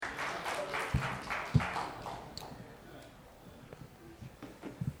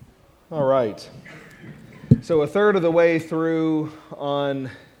All right. So a third of the way through on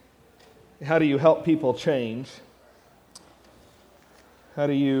how do you help people change? How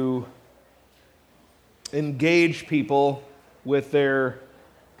do you engage people with their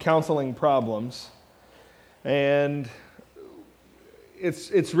counseling problems? And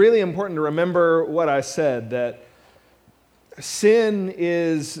it's really important to remember what I said, that sin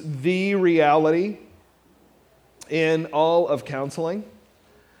is the reality in all of counseling,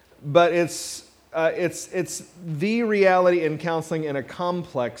 but it's the reality in counseling in a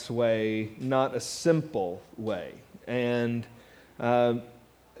complex way, not a simple way. And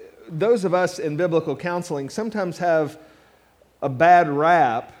those of us in biblical counseling sometimes have a bad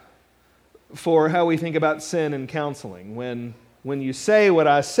rap for how we think about sin in counseling. When you say what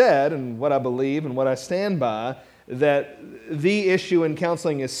I said and what I believe and what I stand by, that the issue in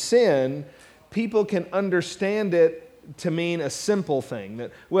counseling is sin, people can understand it to mean a simple thing.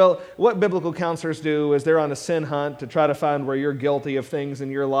 That, well, what biblical counselors do is they're on a sin hunt to try to find where you're guilty of things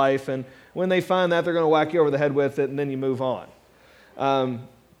in your life, and when they find that, they're going to whack you over the head with it, and then you move on.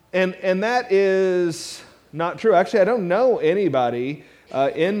 And that is not true. Actually, I don't know anybody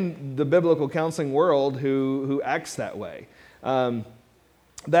in the biblical counseling world who acts that way.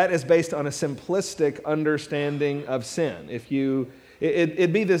 That is based on a simplistic understanding of sin.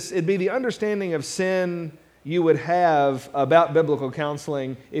 It'd be the understanding of sin you would have about biblical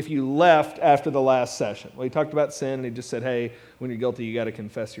counseling if you left after the last session. Well, he talked about sin, and he just said, hey, when you're guilty, you got to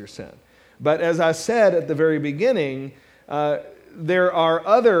confess your sin. But as I said at the very beginning, there are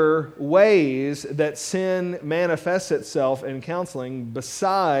other ways that sin manifests itself in counseling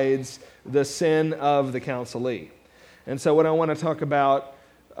besides the sin of the counselee. And so what I want to talk about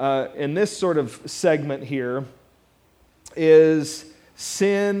in this sort of segment here is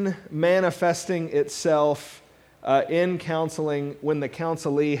sin manifesting itself in counseling when the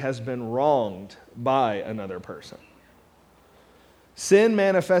counselee has been wronged by another person. Sin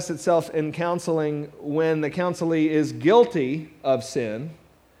manifests itself in counseling when the counselee is guilty of sin,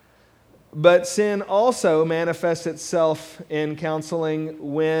 but sin also manifests itself in counseling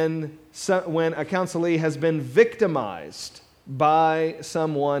when a counselee has been victimized by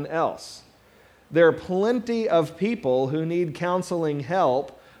someone else. There are plenty of people who need counseling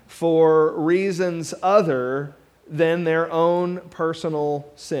help for reasons other than their own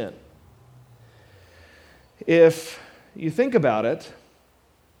personal sin. If you think about it,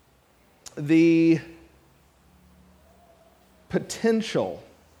 the potential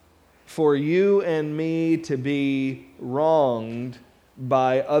for you and me to be wronged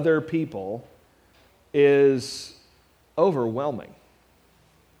by other people is overwhelming.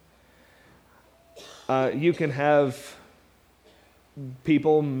 You can have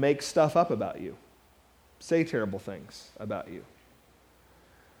people make stuff up about you, say terrible things about you.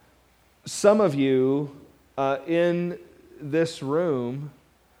 Some of you in this room,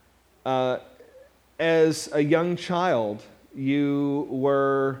 as a young child, you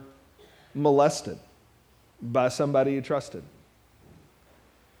were molested by somebody you trusted.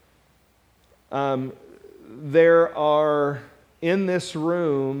 There are in this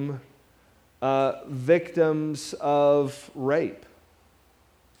room victims of rape.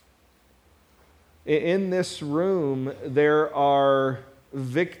 In this room, there are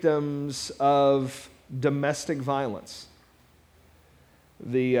victims of domestic violence.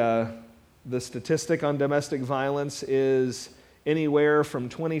 The statistic on domestic violence is anywhere from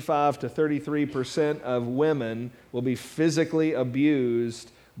 25 to 33% of women will be physically abused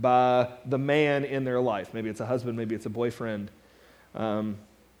by the man in their life. Maybe it's a husband, maybe it's a boyfriend.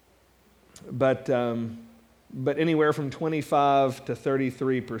 But anywhere from 25 to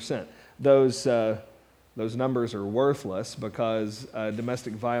 33%. Those numbers are worthless because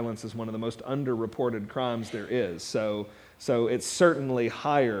domestic violence is one of the most underreported crimes there is. So it's certainly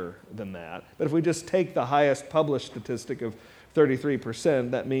higher than that. But if we just take the highest published statistic of 33%,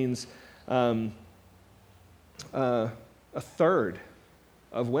 that means a third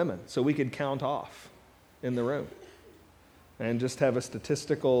of women. So we could count off in the room and just have a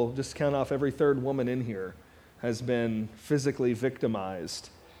statistical, just count off every third woman in here has been physically victimized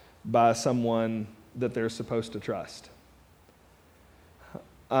by someone that they're supposed to trust.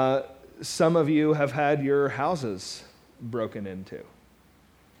 Some of you have had your houses broken into.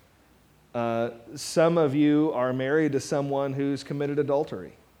 Some of you are married to someone who's committed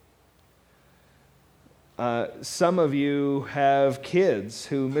adultery. Some of you have kids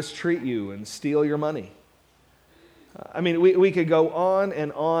who mistreat you and steal your money. I mean, we could go on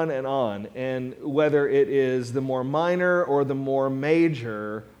and on and on, and whether it is the more minor or the more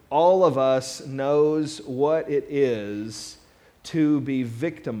major, all of us knows what it is to be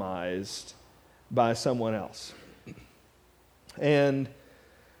victimized by someone else. And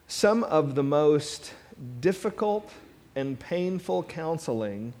some of the most difficult and painful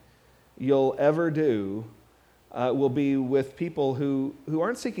counseling you'll ever do will be with people who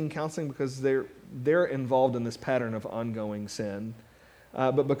aren't seeking counseling because they're involved in this pattern of ongoing sin,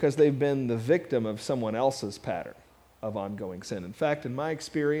 but because they've been the victim of someone else's pattern of ongoing sin. In fact, in my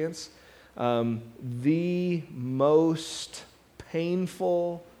experience, the most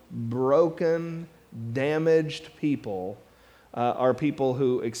painful, broken, damaged people are people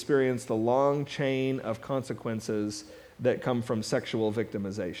who experience the long chain of consequences that come from sexual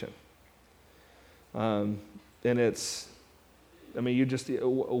victimization. And it's, I mean, you just,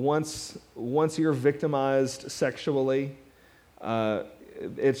 once you're victimized sexually,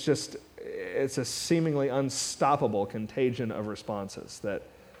 it's a seemingly unstoppable contagion of responses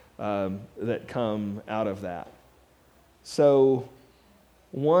that come out of that. So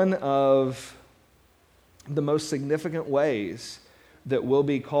one of the most significant ways that we'll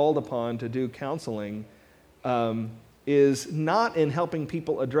be called upon to do counseling is not in helping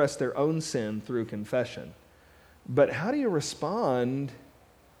people address their own sin through confession, but how do you respond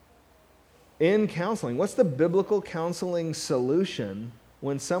in counseling? What's the biblical counseling solution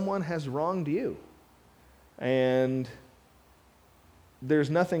when someone has wronged you and there's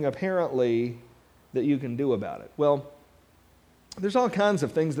nothing apparently that you can do about it? Well, there's all kinds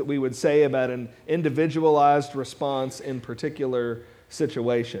of things that we would say about an individualized response in particular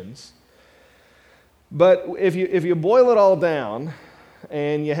situations. But if you boil it all down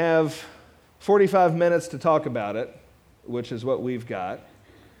and you have 45 minutes to talk about it, which is what we've got,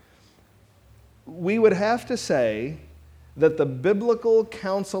 we would have to say that the biblical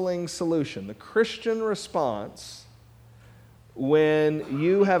counseling solution, the Christian response, when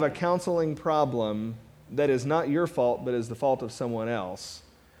you have a counseling problem that is not your fault but is the fault of someone else,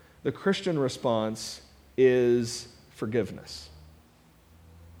 the Christian response is forgiveness.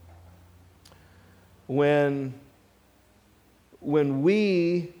 When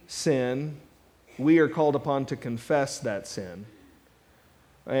we sin, we are called upon to confess that sin.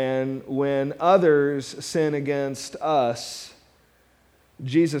 And when others sin against us,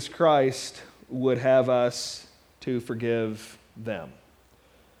 Jesus Christ would have us to forgive them.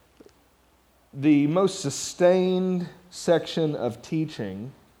 The most sustained section of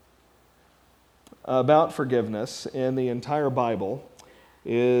teaching about forgiveness in the entire Bible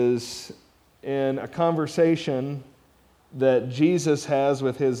is in a conversation that Jesus has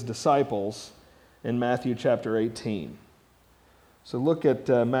with his disciples in Matthew chapter 18. So look at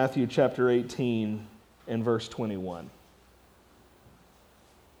Matthew chapter 18 and verse 21.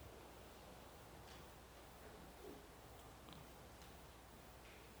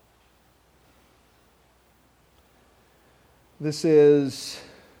 This is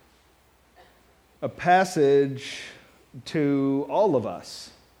a passage to all of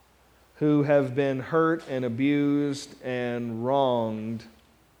us who have been hurt and abused and wronged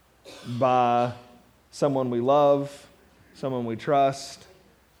by someone we love, someone we trust,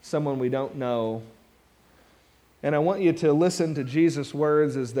 someone we don't know. And I want you to listen to Jesus'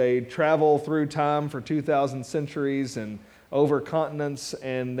 words as they travel through time for 2,000 centuries and over continents,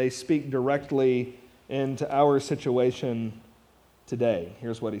 and they speak directly into our situation today.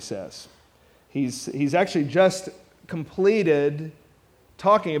 Here's what he says. He's actually just completed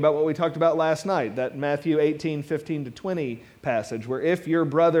talking about what we talked about last night, that Matthew 18, 15 to 20 passage, where if your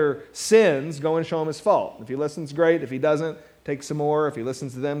brother sins, go and show him his fault. If he listens, great. If he doesn't, take some more. If he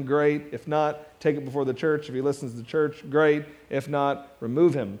listens to them, great. If not, take it before the church. If he listens to the church, great. If not,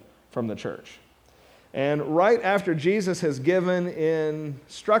 remove him from the church. And right after Jesus has given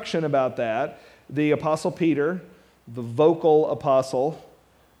instruction about that, the Apostle Peter, the vocal apostle,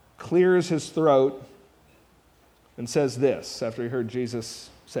 clears his throat and says this after he heard Jesus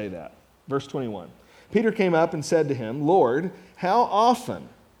say that. Verse 21. Peter came up and said to him, "Lord, how often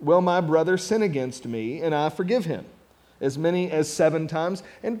will my brother sin against me and I forgive him? As many as 7 times?"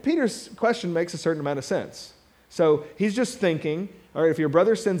 And Peter's question makes a certain amount of sense. So he's just thinking, all right, if your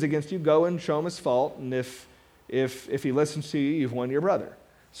brother sins against you, go and show him his fault. And if he listens to you, you've won your brother.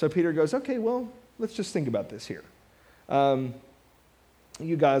 So Peter goes, okay, well, let's just think about this here.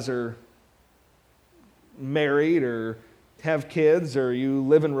 You guys are married or have kids, or you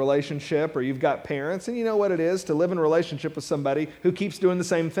live in relationship, or you've got parents, and you know what it is to live in a relationship with somebody who keeps doing the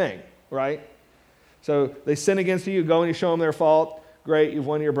same thing, right? So they sin against you, you go and you show them their fault, great, you've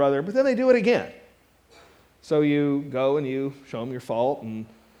won your brother, but then they do it again. So you go and you show them your fault and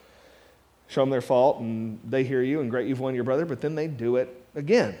show them their fault, and they hear you, and great, you've won your brother, but then they do it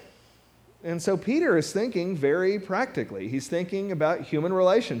again. And so Peter is thinking very practically. He's thinking about human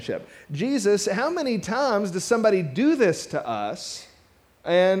relationship. Jesus, how many times does somebody do this to us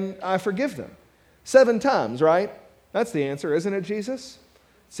and I forgive them? 7 times, right? That's the answer, isn't it, Jesus?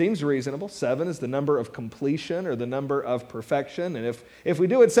 Seems reasonable. 7 is the number of completion or the number of perfection. And if we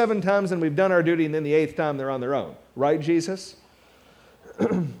do it 7 times and we've done our duty and then the 8th time they're on their own. Right, Jesus?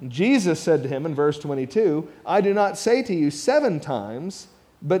 Jesus said to him in verse 22, I do not say to you 7 times,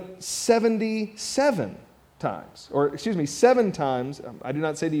 but 77 times. Or, excuse me, 7 times. I do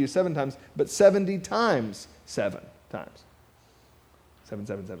not say to you 7 times, but 70 times 7 times. 7,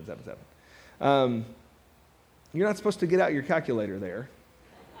 7, 7, 7, 7. You're not supposed to get out your calculator there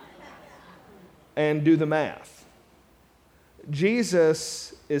and do the math.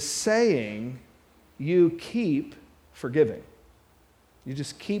 Jesus is saying you keep forgiving. You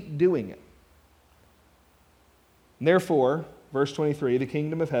just keep doing it. And therefore, verse 23, the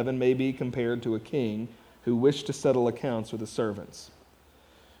kingdom of heaven may be compared to a king who wished to settle accounts with his servants.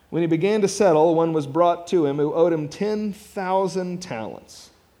 When he began to settle, one was brought to him who owed him 10,000 talents.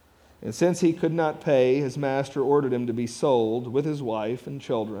 And since he could not pay, his master ordered him to be sold with his wife and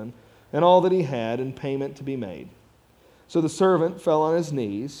children and all that he had in payment to be made. So the servant fell on his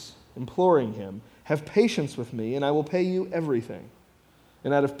knees, imploring him, have patience with me, and I will pay you everything.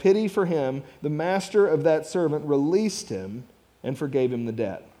 And out of pity for him, the master of that servant released him and forgave him the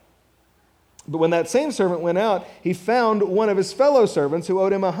debt. But when that same servant went out, he found one of his fellow servants who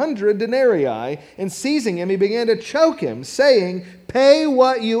owed him 100 denarii, and seizing him, he began to choke him, saying, pay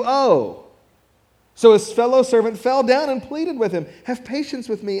what you owe. So his fellow servant fell down and pleaded with him, have patience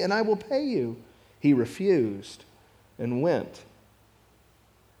with me, and I will pay you. He refused and went.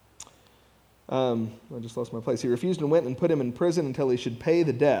 I just lost my place. He refused and went and put him in prison until he should pay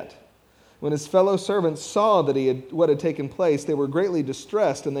the debt. When his fellow servants saw what had taken place, they were greatly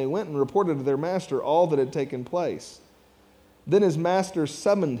distressed, and they went and reported to their master all that had taken place. Then his master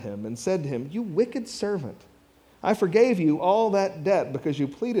summoned him and said to him, you wicked servant, I forgave you all that debt because you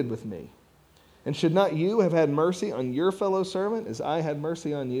pleaded with me. And should not you have had mercy on your fellow servant as I had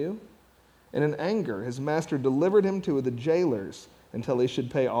mercy on you? And in anger his master delivered him to the jailers until he should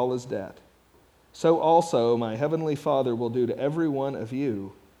pay all his debt. So also my heavenly Father will do to every one of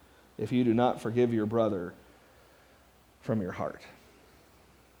you if you do not forgive your brother from your heart.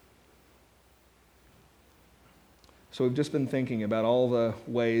 So we've just been thinking about all the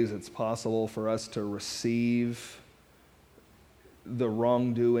ways it's possible for us to receive the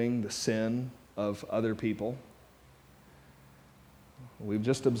wrongdoing, the sin of other people. We've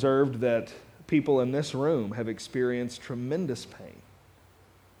just observed that people in this room have experienced tremendous pain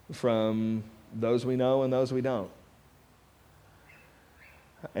from those we know and those we don't.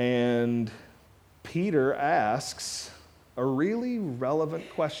 And Peter asks a really relevant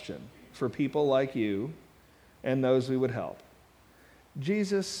question for people like you and those we would help.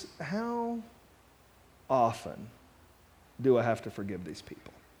 Jesus, how often do I have to forgive these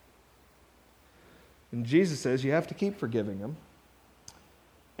people? And Jesus says you have to keep forgiving them.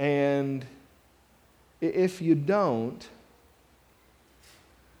 And if you don't,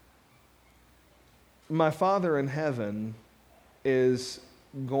 my Father in heaven is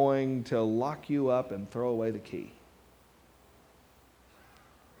going to lock you up and throw away the key.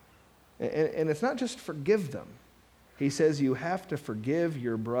 And it's not just forgive them. He says you have to forgive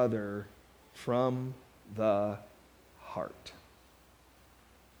your brother from the heart.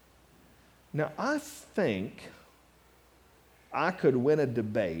 Now, I think I could win a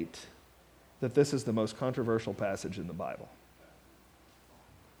debate that this is the most controversial passage in the Bible.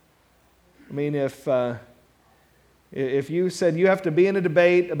 I mean, if you said you have to be in a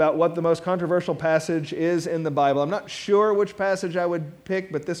debate about what the most controversial passage is in the Bible, I'm not sure which passage I would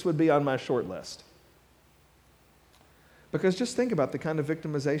pick, but this would be on my short list. Because just think about the kind of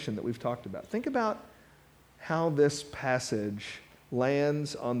victimization that we've talked about. Think about how this passage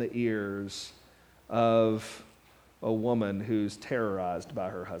lands on the ears of a woman who's terrorized by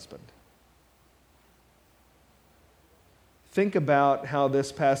her husband. Think about how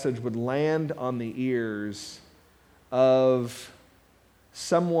this passage would land on the ears of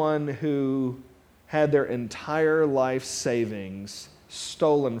someone who had their entire life savings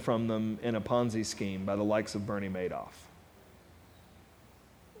stolen from them in a Ponzi scheme by the likes of Bernie Madoff.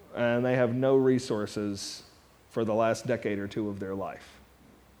 And they have no resources for the last decade or two of their life.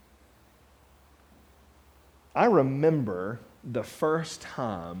 I remember the first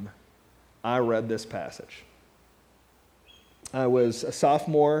time I read this passage. I was a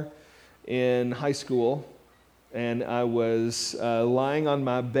sophomore in high school, and I was lying on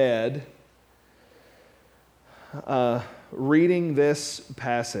my bed reading this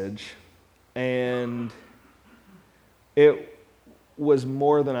passage, And it was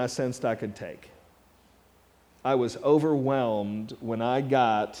more than I sensed I could take. I was overwhelmed when I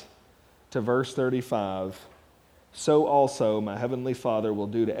got to verse 35. So also my heavenly Father will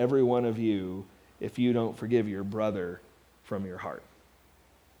do to every one of you if you don't forgive your brother from your heart.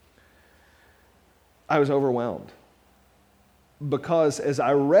 I was overwhelmed because as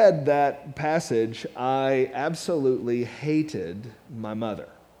I read that passage, I absolutely hated my mother.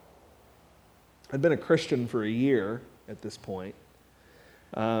 I'd been a Christian for a year at this point.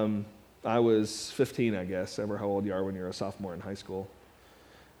 I was 15, I guess, ever how old you are when you're a sophomore in high school.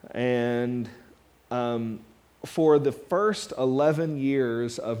 And for the first 11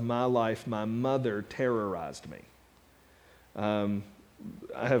 years of my life, my mother terrorized me.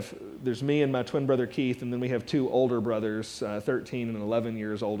 There's me and my twin brother Keith, and then we have two older brothers, 13 and 11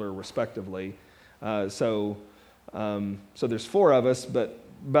 years older, respectively. So there's four of us, but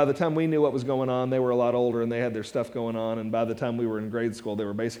by the time we knew what was going on, they were a lot older and they had their stuff going on. And by the time we were in grade school, they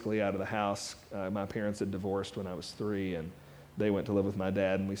were basically out of the house. My parents had divorced when I was 3, and they went to live with my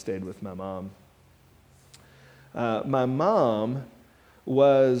dad, and we stayed with my mom. My mom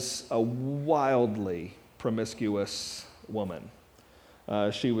was a wildly promiscuous woman.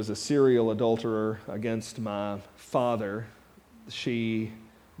 She was a serial adulterer against my father. She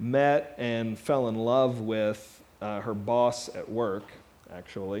met and fell in love with her boss at work,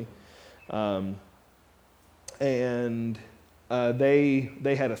 actually. And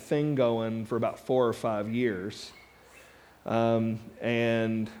they had a thing going for about 4 or 5 years.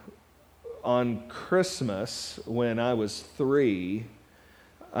 And on Christmas, when I was 3,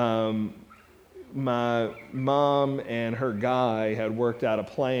 my mom and her guy had worked out a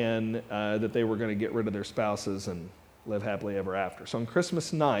plan that they were going to get rid of their spouses and live happily ever after. So on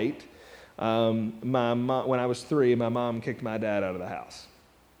Christmas night, when I was 3, my mom kicked my dad out of the house.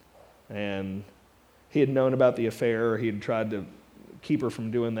 And he had known about the affair. He had tried to keep her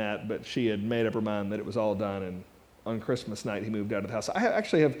from doing that, but she had made up her mind that it was all done. And on Christmas night, he moved out of the house. I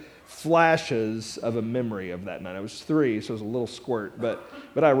actually have flashes of a memory of that night. I was 3, so it was a little squirt. But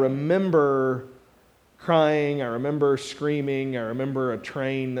I remember crying. I remember screaming. I remember a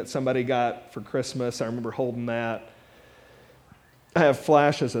train that somebody got for Christmas. I remember holding that. I have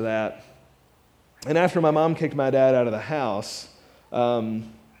flashes of that. And after my mom kicked my dad out of the house,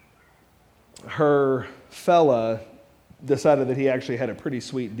 her fella decided that he actually had a pretty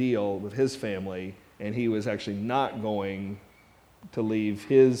sweet deal with his family, and he was actually not going to leave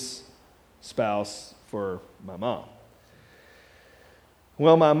his spouse for my mom.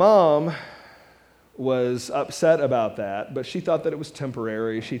 Well, my mom was upset about that, but she thought that it was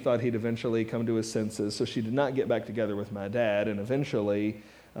temporary. She thought he'd eventually come to his senses, so she did not get back together with my dad, and eventually,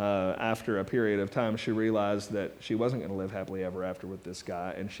 after a period of time, she realized that she wasn't going to live happily ever after with this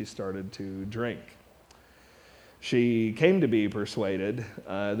guy, and she started to drink. She came to be persuaded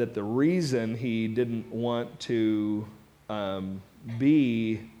that the reason he didn't want to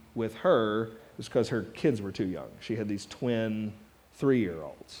be with her was because her kids were too young. She had these twin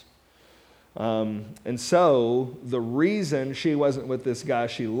 3-year-olds. And so the reason she wasn't with this guy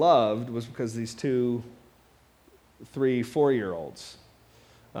she loved was because these 2, 3, 4-year-olds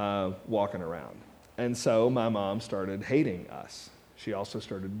walking around. And so my mom started hating us. She also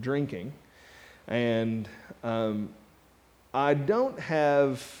started drinking. And I don't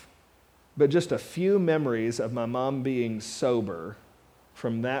have but just a few memories of my mom being sober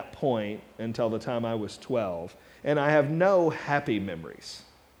from that point until the time I was 12. And I have no happy memories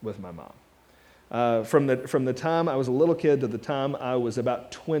with my mom. From the time I was a little kid to the time I was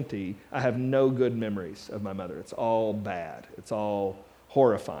about 20, I have no good memories of my mother. It's all bad. It's all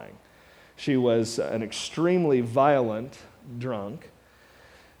horrifying. She was an extremely violent drunk,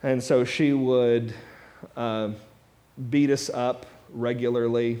 and so she would beat us up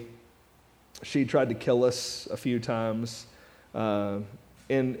regularly. She tried to kill us a few times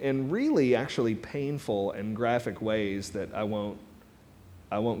in really actually painful and graphic ways that I won't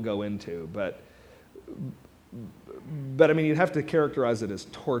go into, but I mean, you'd have to characterize it as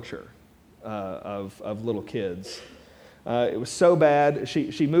torture of little kids. It was so bad.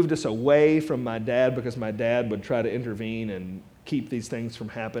 She moved us away from my dad because my dad would try to intervene and keep these things from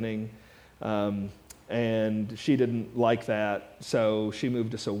happening. And she didn't like that, so she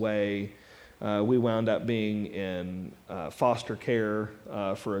moved us away. We wound up being in foster care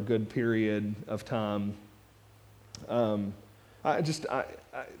for a good period of time.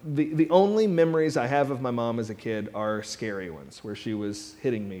 The only memories I have of my mom as a kid are scary ones, where she was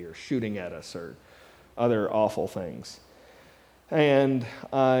hitting me or shooting at us or other awful things. And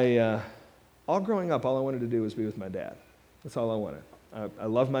all growing up, all I wanted to do was be with my dad. That's all I wanted. I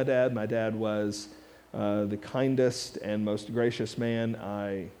love my dad. My dad was the kindest and most gracious man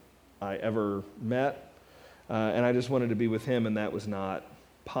I ever met. And I just wanted to be with him, and that was not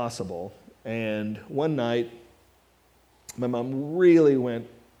possible. And one night, my mom really went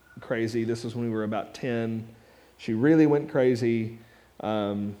crazy. This was when we were about 10. She really went crazy,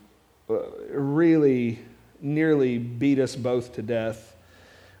 really nearly beat us both to death.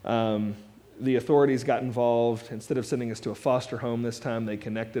 The authorities got involved. Instead of sending us to a foster home this time, they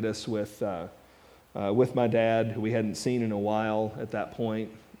connected us with my dad, who we hadn't seen in a while at that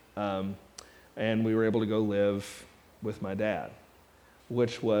point. And we were able to go live with my dad,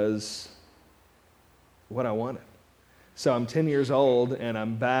 which was what I wanted. So I'm 10 years old, and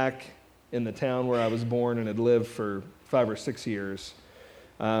I'm back in the town where I was born and had lived for 5 or 6 years.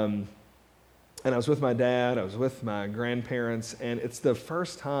 And I was with my dad, I was with my grandparents, and it's the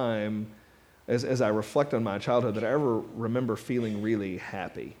first time, as I reflect on my childhood, that I ever remember feeling really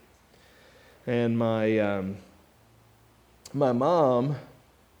happy. And my mom,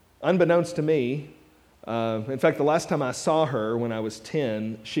 unbeknownst to me, in fact, the last time I saw her when I was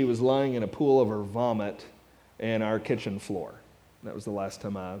 10, she was lying in a pool of her vomit in our kitchen floor. That was the last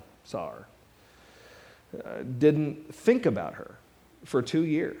time I saw her. Didn't think about her for 2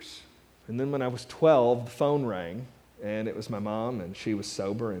 years. And then when I was 12, the phone rang, and it was my mom, and she was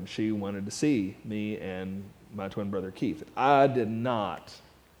sober, and she wanted to see me and my twin brother Keith. I did not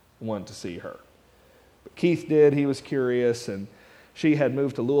want to see her. But Keith did. He was curious, and she had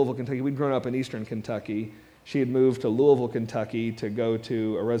moved to Louisville, Kentucky. We'd grown up in eastern Kentucky. She had moved to Louisville, Kentucky to go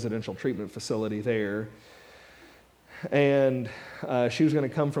to a residential treatment facility there. And she was going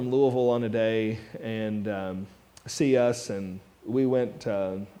to come from Louisville on a day and see us, and we went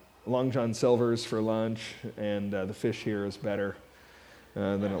to Long John Silver's for lunch, and the fish here is better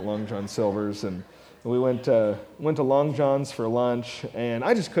than at Long John Silver's. And we went to Long John's for lunch, and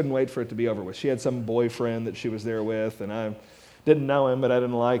I just couldn't wait for it to be over with. She had some boyfriend that she was there with, and I didn't know him, but I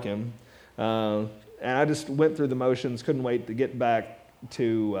didn't like him. And I just went through the motions, couldn't wait to get back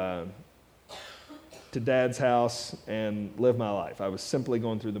to Dad's house and live my life. I was simply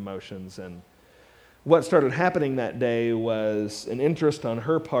going through the motions. And what started happening that day was an interest on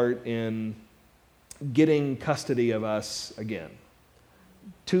her part in getting custody of us again.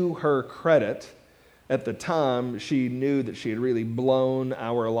 To her credit, at the time, she knew that she had really blown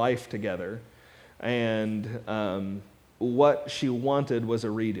our life together, and what she wanted was a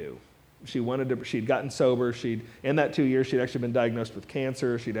redo. She'd gotten sober. In that 2 years, she'd actually been diagnosed with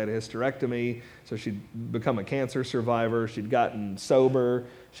cancer. She'd had a hysterectomy, so she'd become a cancer survivor. She'd gotten sober.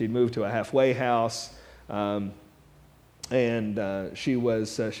 She'd moved to a halfway house, and she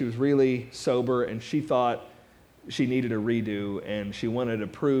was really sober. And she thought she needed a redo, and she wanted to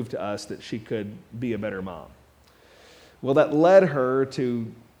prove to us that she could be a better mom. Well, that led her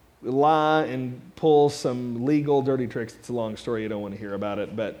to lie and pull some legal dirty tricks. It's a long story. You don't want to hear about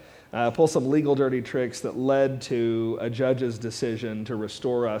it, but pull some legal dirty tricks that led to a judge's decision to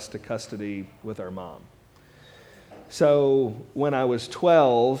restore us to custody with our mom. So when I was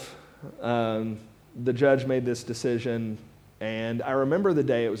 12, the judge made this decision, and I remember the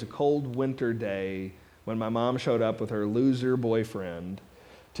day. It was a cold winter day when my mom showed up with her loser boyfriend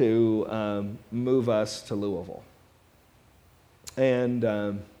to move us to Louisville. And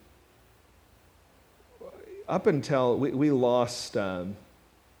up until we lost a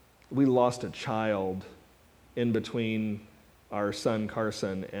child in between our son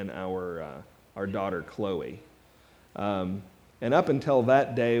Carson and our daughter Chloe. And up until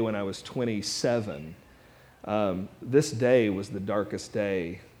that day when I was 27, this day was the darkest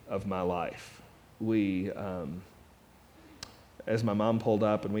day of my life. As my mom pulled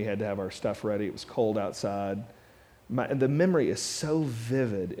up and we had to have our stuff ready, it was cold outside. The memory is so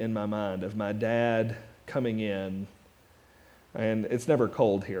vivid in my mind of my dad coming in. And it's never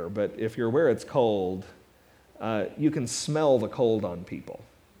cold here, but if you're where it's cold, you can smell the cold on people.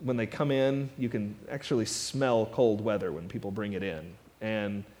 When they come in, you can actually smell cold weather when people bring it in.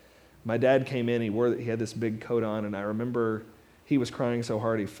 And my dad came in, he had this big coat on, and I remember he was crying so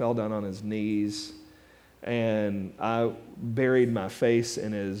hard he fell down on his knees. And I buried my face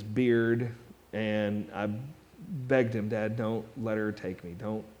in his beard, and I begged him, "Dad, don't let her take me.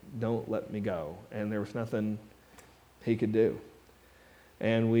 Don't let me go." And there was nothing he could do.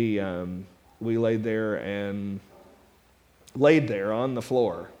 And we laid there on the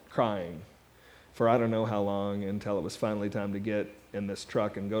floor crying for I don't know how long, until it was finally time to get in this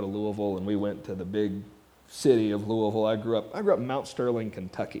truck and go to Louisville. And we went to the big city of Louisville. I grew up in Mount Sterling,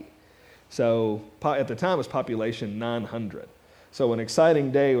 Kentucky. So at the time it was population 900. So an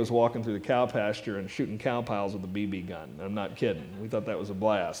exciting day was walking through the cow pasture and shooting cow piles with a BB gun. I'm not kidding. We thought that was a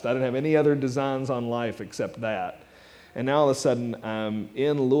blast. I didn't have any other designs on life except that. And now all of a sudden, I'm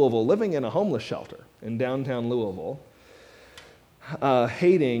in Louisville, living in a homeless shelter in downtown Louisville,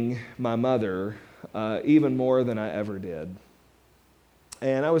 hating my mother even more than I ever did.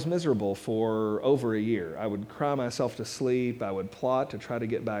 And I was miserable for over a year. I would cry myself to sleep. I would plot to try to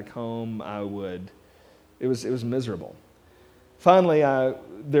get back home. It was miserable. Finally,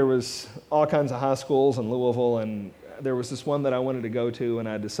 there was all kinds of high schools in Louisville, and there was this one that I wanted to go to, and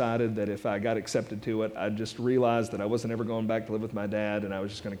I decided that if I got accepted to it, I just realized that I wasn't ever going back to live with my dad, and I was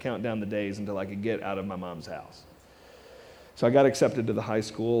just going to count down the days until I could get out of my mom's house. So I got accepted to the high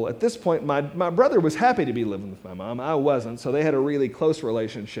school. At this point, my brother was happy to be living with my mom. I wasn't, so they had a really close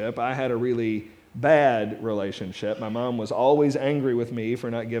relationship. I had a really bad relationship. My mom was always angry with me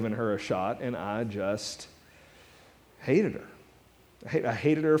for not giving her a shot, and I just hated her. I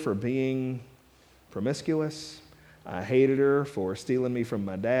hated her for being promiscuous. I hated her for stealing me from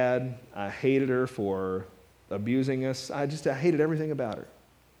my dad. I hated her for abusing us. I hated everything about her.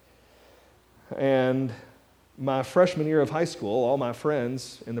 And my freshman year of high school, all my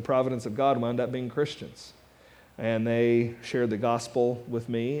friends in the providence of God wound up being Christians. And they shared the gospel with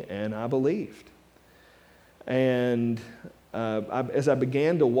me, and I believed. And as I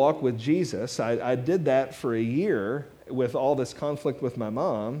began to walk with Jesus, I did that for a year with all this conflict with my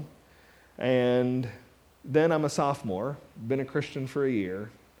mom. And then I'm a sophomore, been a Christian for a year,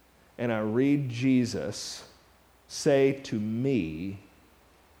 and I read Jesus say to me,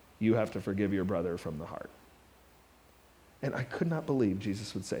 "You have to forgive your brother from the heart." And I could not believe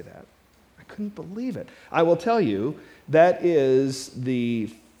Jesus would say that. I couldn't believe it. I will tell you, that is the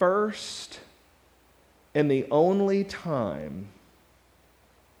first and the only time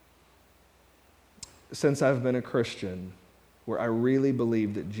since I've been a Christian where I really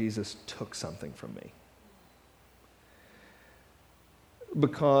believe that Jesus took something from me.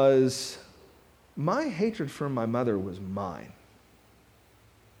 Because my hatred for my mother was mine.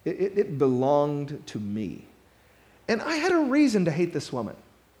 It belonged to me. And I had a reason to hate this woman.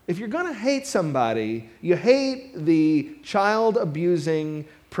 If you're going to hate somebody, you hate the child-abusing,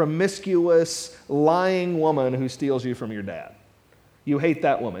 promiscuous, lying woman who steals you from your dad. You hate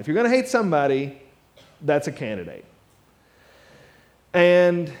that woman. If you're going to hate somebody, that's a candidate.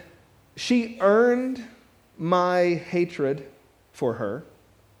 And she earned my hatred for her.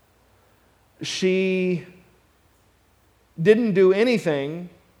 She didn't do anything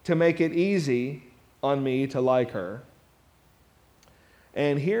to make it easy on me to like her.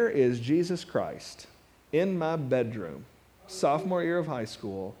 And here is Jesus Christ in my bedroom, sophomore year of high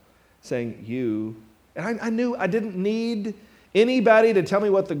school, saying, "You," and I knew I didn't need anybody to tell me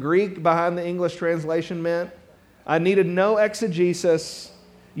what the Greek behind the English translation meant. I needed no exegesis.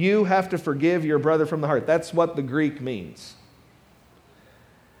 You have to forgive your brother from the heart. That's what the Greek means.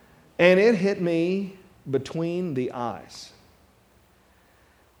 And it hit me between the eyes.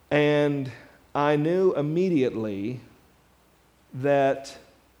 And I knew immediately that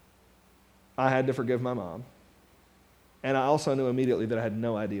I had to forgive my mom. And I also knew immediately that I had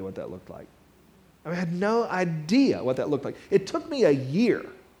no idea what that looked like. I had no idea what that looked like. It took me a year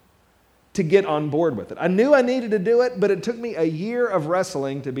to get on board with it. I knew I needed to do it, but it took me a year of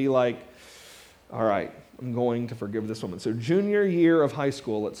wrestling to be like, all right, I'm going to forgive this woman. So junior year of high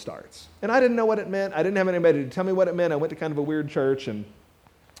school, it starts. And I didn't know what it meant. I didn't have anybody to tell me what it meant. I went to kind of a weird church, and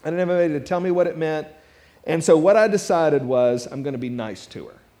I didn't have anybody to tell me what it meant. And so what I decided was I'm going to be nice to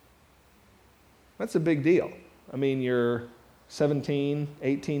her. That's a big deal. I mean, you're 17,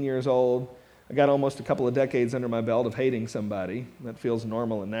 18 years old. I got almost a couple of decades under my belt of hating somebody. That feels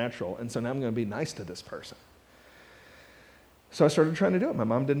normal and natural. And so now I'm going to be nice to this person. So I started trying to do it. My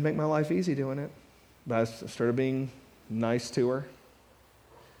mom didn't make my life easy doing it. But I started being nice to her.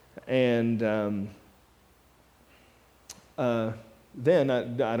 And then,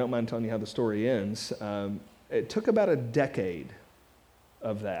 I don't mind telling you how the story ends. It took about a decade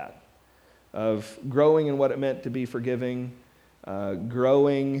of that, of growing in what it meant to be forgiving,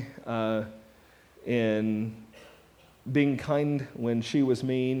 growing in being kind when she was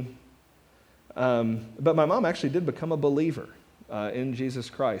mean. But my mom actually did become a believer in Jesus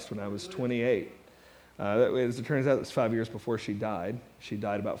Christ when I was 28. As it turns out, it was 5 years before she died. She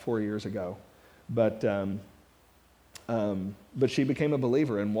died about 4 years ago. But she became a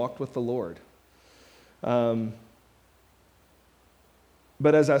believer and walked with the Lord. But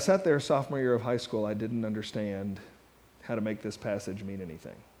as I sat there sophomore year of high school, I didn't understand how to make this passage mean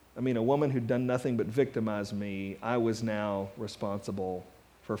anything. I mean, a woman who'd done nothing but victimize me, I was now responsible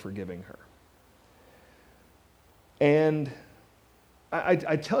for forgiving her. And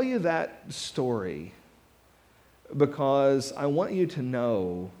I tell you that story because I want you to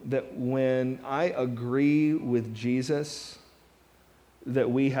know that when I agree with Jesus that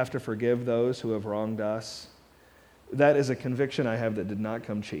we have to forgive those who have wronged us, that is a conviction I have that did not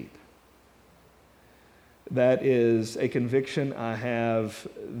come cheap. That is a conviction I have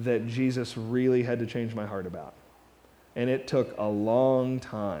that Jesus really had to change my heart about. And it took a long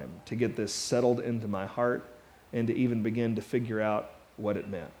time to get this settled into my heart and to even begin to figure out what it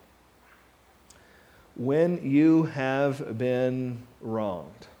meant. When you have been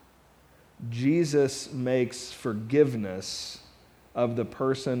wronged, Jesus makes forgiveness of the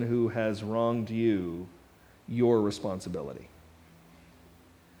person who has wronged you your responsibility.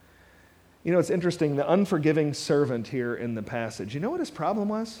 You know, it's interesting, the unforgiving servant here in the passage, you know what his problem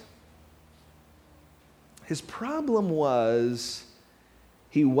was? His problem was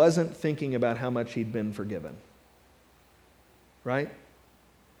he wasn't thinking about how much he'd been forgiven. Right?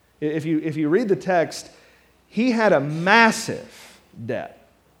 If you read the text, he had a massive debt,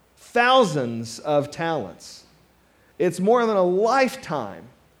 thousands of talents. It's more than a lifetime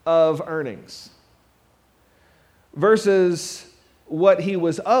of earnings versus what he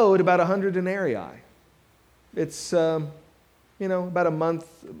was owed, about 100 denarii. It's, about a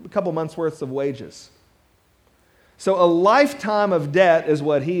couple months' worth of wages. So a lifetime of debt is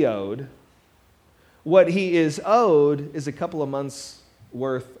what he owed. What he is owed is a couple of months'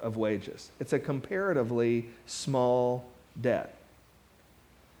 worth of wages. It's a comparatively small debt.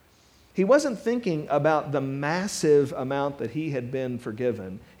 He wasn't thinking about the massive amount that he had been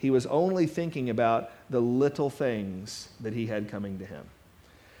forgiven. He was only thinking about the little things that he had coming to him.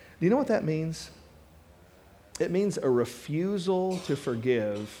 Do you know what that means? It means a refusal to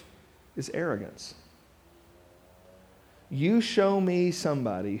forgive is arrogance. You show me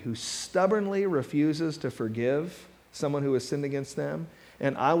somebody who stubbornly refuses to forgive someone who has sinned against them,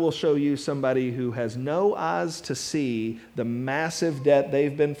 and I will show you somebody who has no eyes to see the massive debt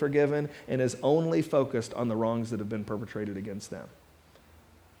they've been forgiven and is only focused on the wrongs that have been perpetrated against them.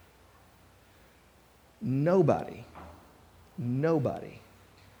 Nobody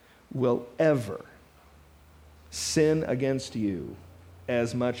will ever sin against you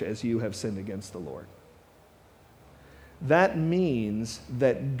as much as you have sinned against the Lord. That means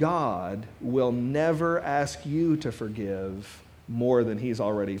that God will never ask you to forgive more than he's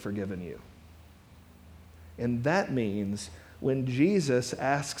already forgiven you. And that means when Jesus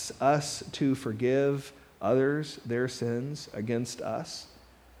asks us to forgive others their sins against us,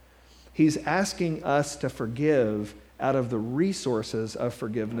 he's asking us to forgive out of the resources of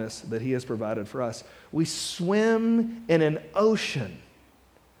forgiveness that he has provided for us. We swim in an ocean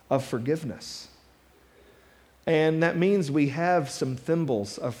of forgiveness. And that means we have some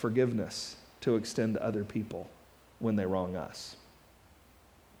thimbles of forgiveness to extend to other people when they wrong us.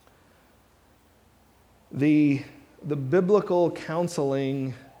 The biblical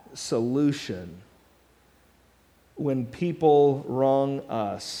counseling solution when people wrong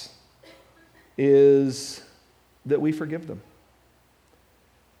us is that we forgive them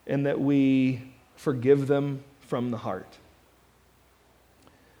and that we forgive them from the heart.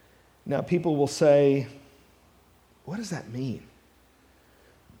 Now, people will say, what does that mean?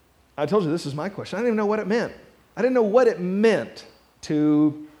 I told you this is my question. I didn't even know what it meant. I didn't know what it meant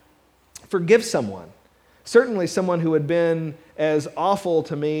to forgive someone. Certainly someone who had been as awful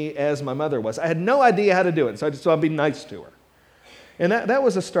to me as my mother was. I had no idea how to do it, so I'd be nice to her. And that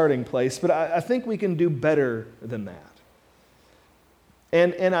was a starting place, but I think we can do better than that.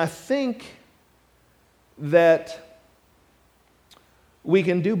 And I think that we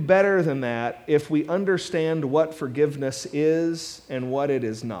can do better than that if we understand what forgiveness is and what it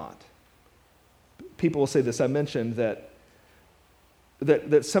is not. People will say this. I mentioned that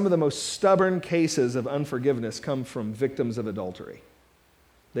some of the most stubborn cases of unforgiveness come from victims of adultery.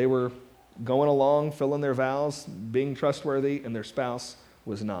 They were going along, filling their vows, being trustworthy, and their spouse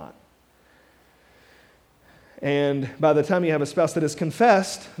was not. And by the time you have a spouse that has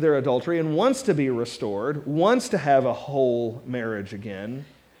confessed their adultery and wants to be restored, wants to have a whole marriage again,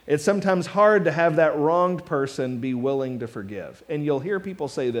 it's sometimes hard to have that wronged person be willing to forgive. And you'll hear people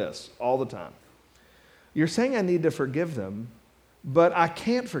say this all the time. You're saying I need to forgive them, but I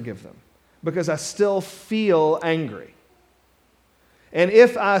can't forgive them because I still feel angry. And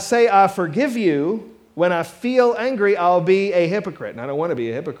if I say I forgive you, when I feel angry, I'll be a hypocrite. And I don't want to be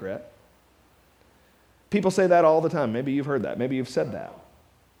a hypocrite. People say that all the time. Maybe you've heard that. Maybe you've said that.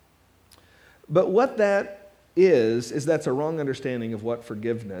 But what that is that's a wrong understanding of what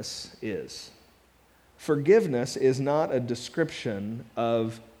forgiveness is. Forgiveness is not a description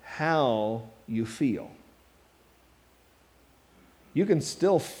of how you feel. You can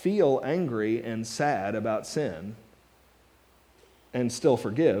still feel angry and sad about sin and still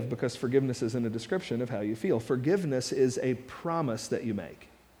forgive, because forgiveness isn't a description of how you feel. Forgiveness is a promise that you make.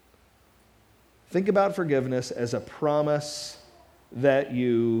 Think about forgiveness as a promise that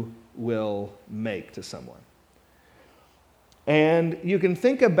you will make to someone. And you can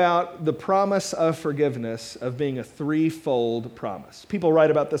think about the promise of forgiveness of being a threefold promise. People write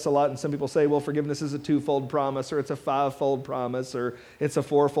about this a lot, and some people say, well, forgiveness is a twofold promise, or it's a fivefold promise, or it's a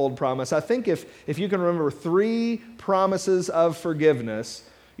fourfold promise. I think if you can remember three promises of forgiveness,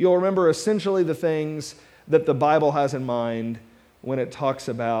 you'll remember essentially the things that the Bible has in mind when it talks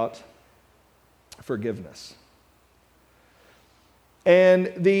about forgiveness.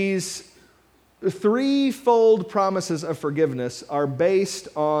 And these threefold promises of forgiveness are based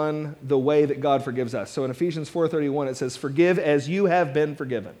on the way that God forgives us. So in Ephesians 4:31 it says, forgive as you have been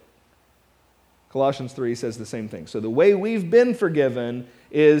forgiven. Colossians 3 says the same thing. So the way we've been forgiven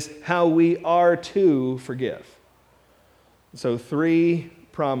is how we are to forgive. So three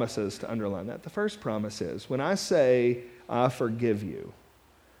promises to underline that. The first promise is, when I say I forgive you,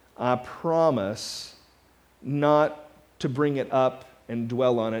 I promise not to bring it up and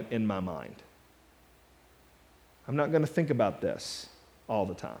dwell on it in my mind. I'm not going to think about this all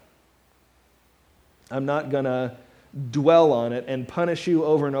the time. I'm not going to dwell on it and punish you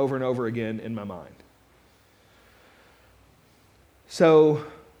over and over and over again in my mind. So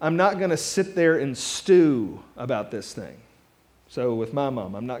I'm not going to sit there and stew about this thing. So with my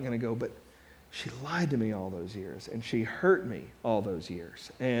mom, I'm not going to go, but she lied to me all those years, and she hurt me all those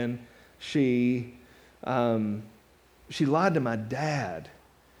years, and she lied to my dad.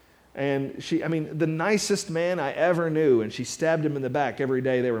 And the nicest man I ever knew, and she stabbed him in the back every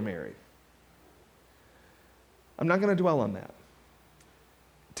day they were married. I'm not going to dwell on that.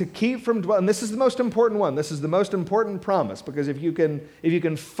 To keep from dwelling, and this is the most important one. This is the most important promise, because if you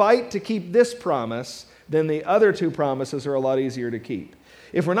can fight to keep this promise, then the other two promises are a lot easier to keep.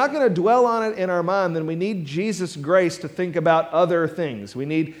 If we're not going to dwell on it in our mind, then we need Jesus' grace to think about other things. We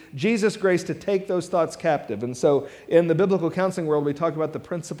need Jesus' grace to take those thoughts captive. And so in the biblical counseling world, we talk about the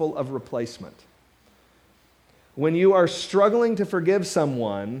principle of replacement. When you are struggling to forgive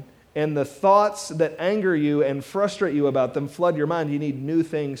someone and the thoughts that anger you and frustrate you about them flood your mind, you need new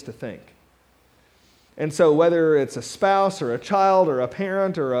things to think. And so whether it's a spouse or a child or a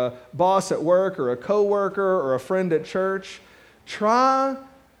parent or a boss at work or a coworker or a friend at church, try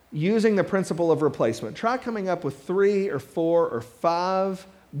using the principle of replacement. Try coming up with 3 or 4 or 5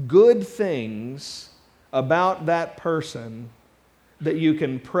 good things about that person that you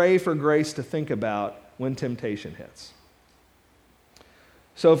can pray for grace to think about when temptation hits.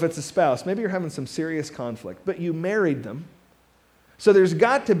 So if it's a spouse, maybe you're having some serious conflict, but you married them, so there's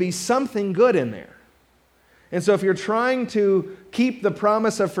got to be something good in there. And so if you're trying to keep the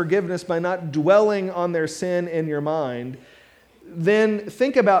promise of forgiveness by not dwelling on their sin in your mind, then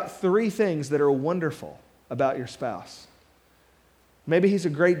think about 3 things that are wonderful about your spouse. Maybe he's a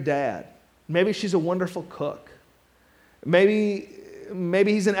great dad. Maybe she's a wonderful cook. Maybe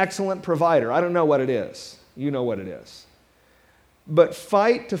he's an excellent provider. I don't know what it is. You know what it is. But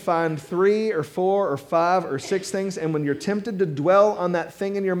fight to find 3 or 4 or 5 or 6 things, and when you're tempted to dwell on that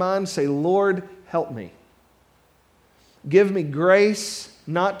thing in your mind, say, Lord, help me. Give me grace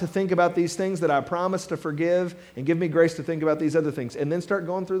not to think about these things that I promise to forgive, and give me grace to think about these other things. And then start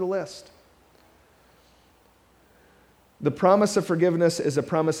going through the list. The promise of forgiveness is a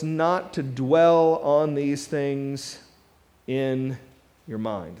promise not to dwell on these things in your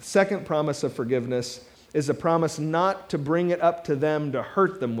mind. The second promise of forgiveness is a promise not to bring it up to them to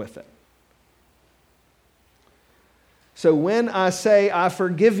hurt them with it. So when I say, I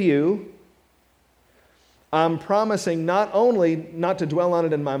forgive you, I'm promising not only not to dwell on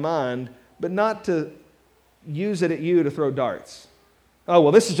it in my mind, but not to use it at you to throw darts. Oh,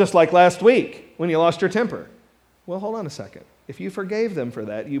 well, this is just like last week when you lost your temper. Well, hold on a second. If you forgave them for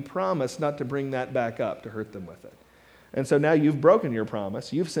that, you promised not to bring that back up to hurt them with it. And so now you've broken your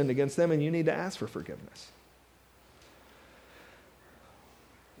promise, you've sinned against them, and you need to ask for forgiveness.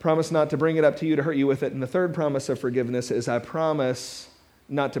 Promise not to bring it up to you to hurt you with it. And the third promise of forgiveness is I promise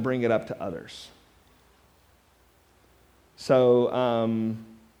not to bring it up to others. So,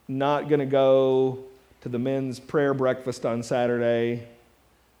 not going to go to the men's prayer breakfast on Saturday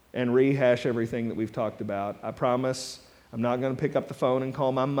and rehash everything that we've talked about. I promise I'm not going to pick up the phone and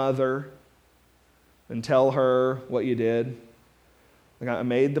call my mother and tell her what you did. I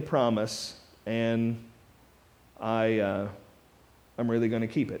made the promise, and I'm really going to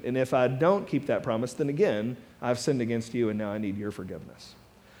keep it. And if I don't keep that promise, then again, I've sinned against you, and now I need your forgiveness.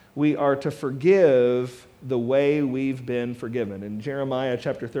 we are to forgive the way we've been forgiven. In Jeremiah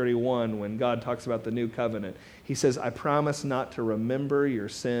chapter 31, when God talks about the new covenant, he says, I promise not to remember your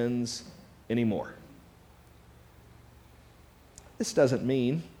sins anymore. This doesn't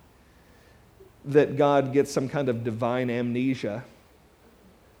mean that God gets some kind of divine amnesia.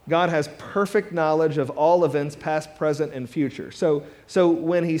 God has perfect knowledge of all events, past, present, and future. So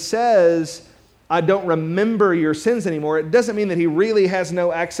when he says, I don't remember your sins anymore, it doesn't mean that he really has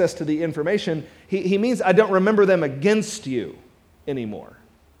no access to the information. He means I don't remember them against you anymore.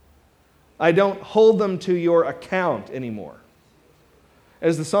 I don't hold them to your account anymore.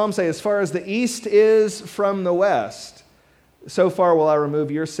 As the Psalms say, as far as the east is from the west, so far will I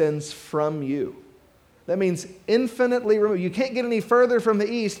remove your sins from you. That means infinitely remove. You can't get any further from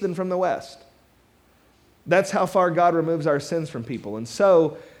the east than from the west. That's how far God removes our sins from people. And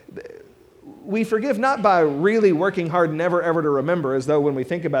so we forgive not by really working hard never ever to remember, as though when we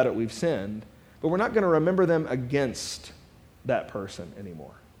think about it we've sinned, but we're not going to remember them against that person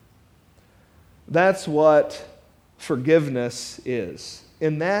anymore. That's what forgiveness is.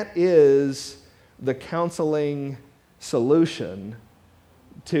 And that is the counseling solution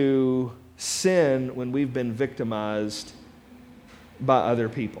to sin when we've been victimized by other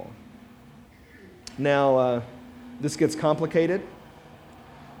people. Now, this gets complicated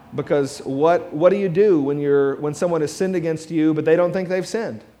because what do you do when someone has sinned against you but they don't think they've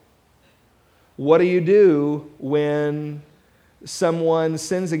sinned? What do you do when someone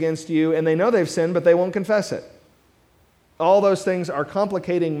sins against you and they know they've sinned but they won't confess it? All those things are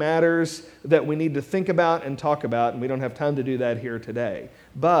complicating matters that we need to think about and talk about, and we don't have time to do that here today.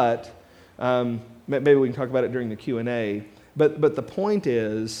 But maybe we can talk about it during the Q&A. But the point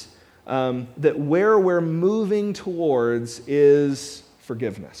is that where we're moving towards is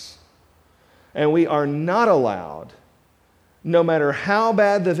forgiveness. And we are not allowed, no matter how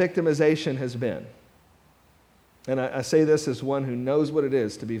bad the victimization has been, and I say this as one who knows what it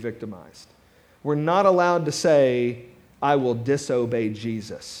is to be victimized, we're not allowed to say, I will disobey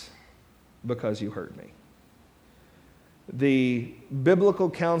Jesus because you hurt me. The biblical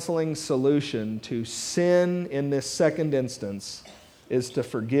counseling solution to sin in this second instance is to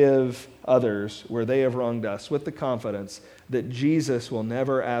forgive others where they have wronged us with the confidence that Jesus will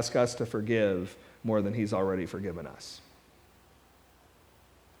never ask us to forgive more than he's already forgiven us.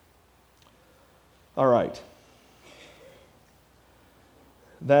 All right.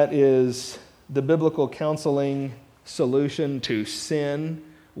 That is the biblical counseling solution to sin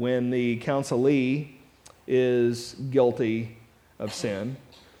when the counselee is guilty of sin.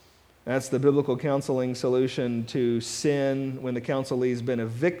 That's the biblical counseling solution to sin when the counselee's been a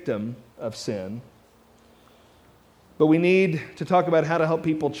victim of sin. But we need to talk about how to help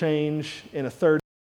people change in a third